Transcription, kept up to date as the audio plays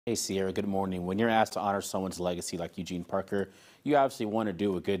Hey Sierra, good morning. When you're asked to honor someone's legacy like Eugene Parker, you obviously want to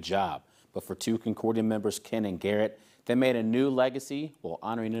do a good job. But for two Concordia members, Ken and Garrett, they made a new legacy while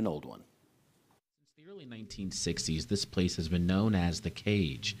honoring an old one. Since the early 1960s, this place has been known as the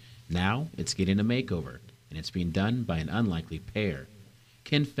Cage. Now it's getting a makeover, and it's being done by an unlikely pair.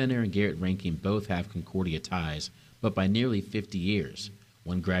 Ken Fenner and Garrett Rankin both have Concordia ties, but by nearly 50 years.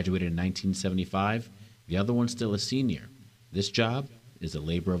 One graduated in 1975, the other one's still a senior. This job is a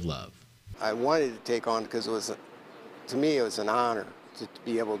labor of love. I wanted to take on because to me it was an honor to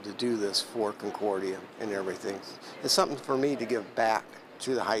be able to do this for Concordia and everything. It's something for me to give back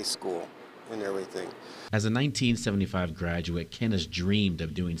to the high school and everything. As a 1975 graduate, Ken has dreamed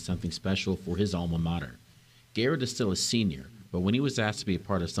of doing something special for his alma mater. Garrett is still a senior, but when he was asked to be a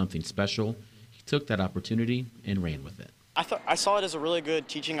part of something special, he took that opportunity and ran with it. I saw it as a really good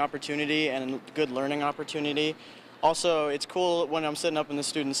teaching opportunity and a good learning opportunity. Also, it's cool when I'm sitting up in the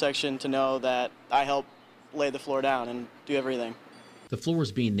student section to know that I help lay the floor down and do everything. The floor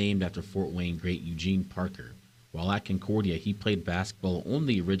is being named after Fort Wayne great Eugene Parker. While at Concordia, he played basketball on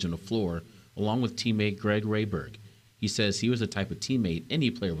the original floor along with teammate Greg Rayberg. He says he was the type of teammate any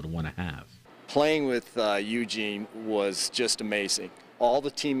player would want to have. Playing with Eugene was just amazing. All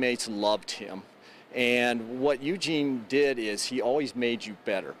the teammates loved him. And what Eugene did is he always made you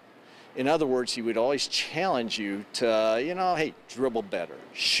better. In other words, he would always challenge you to, hey, dribble better,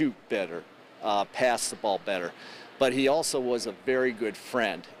 shoot better, pass the ball better. But he also was a very good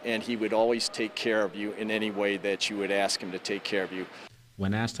friend, and he would always take care of you in any way that you would ask him to take care of you.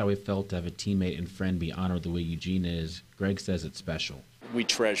 When asked how he felt to have a teammate and friend be honored the way Eugene is, Greg says it's special. We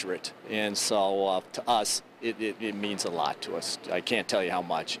treasure it, and so to us, it means a lot to us. I can't tell you how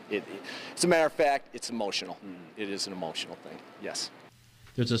much. As a matter of fact, it's emotional. It is an emotional thing, yes.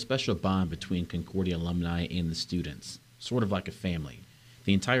 There's a special bond between Concordia alumni and the students, sort of like a family.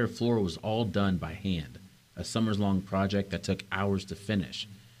 The entire floor was all done by hand, a summer-long project that took hours to finish.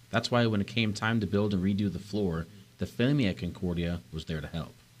 That's why when it came time to build and redo the floor, the family at Concordia was there to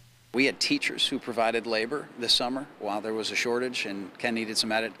help. We had teachers who provided labor this summer while there was a shortage, and Ken needed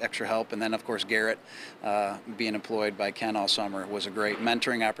some extra help. And then, of course, Garrett, being employed by Ken all summer, was a great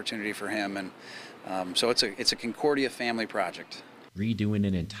mentoring opportunity for him. And so it's a Concordia family project. Redoing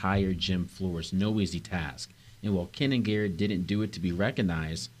an entire gym floor is no easy task, and while Ken and Garrett didn't do it to be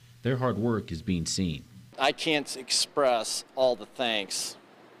recognized, their hard work is being seen. I can't express all the thanks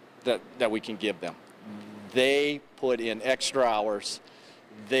that we can give them. They put in extra hours.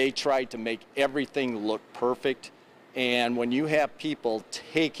 They tried to make everything look perfect, and when you have people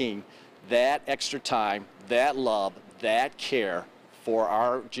taking that extra time, that love, that care for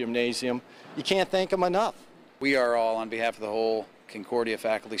our gymnasium, you can't thank them enough. We are all, on behalf of the whole Concordia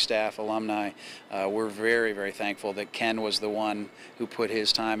faculty, staff, alumni, we're very, very thankful that Ken was the one who put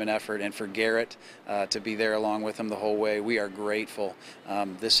his time and effort, and for Garrett to be there along with him the whole way. We are grateful.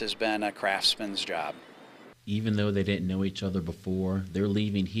 This has been a craftsman's job. Even though they didn't know each other before, they're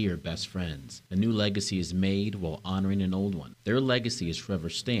leaving here best friends. A new legacy is made while honoring an old one. Their legacy is forever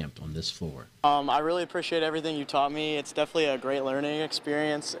stamped on this floor. I really appreciate everything you taught me. It's definitely a great learning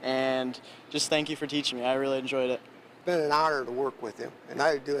experience, and just thank you for teaching me. I really enjoyed it. It's been an honor to work with him, and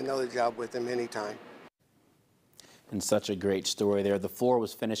I'd do another job with him anytime. And such a great story there. The floor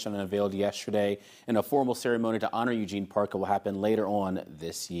was finished and unveiled yesterday, and a formal ceremony to honor Eugene Parker will happen later on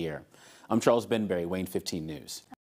this year. I'm Charles Benberry, Wayne 15 News.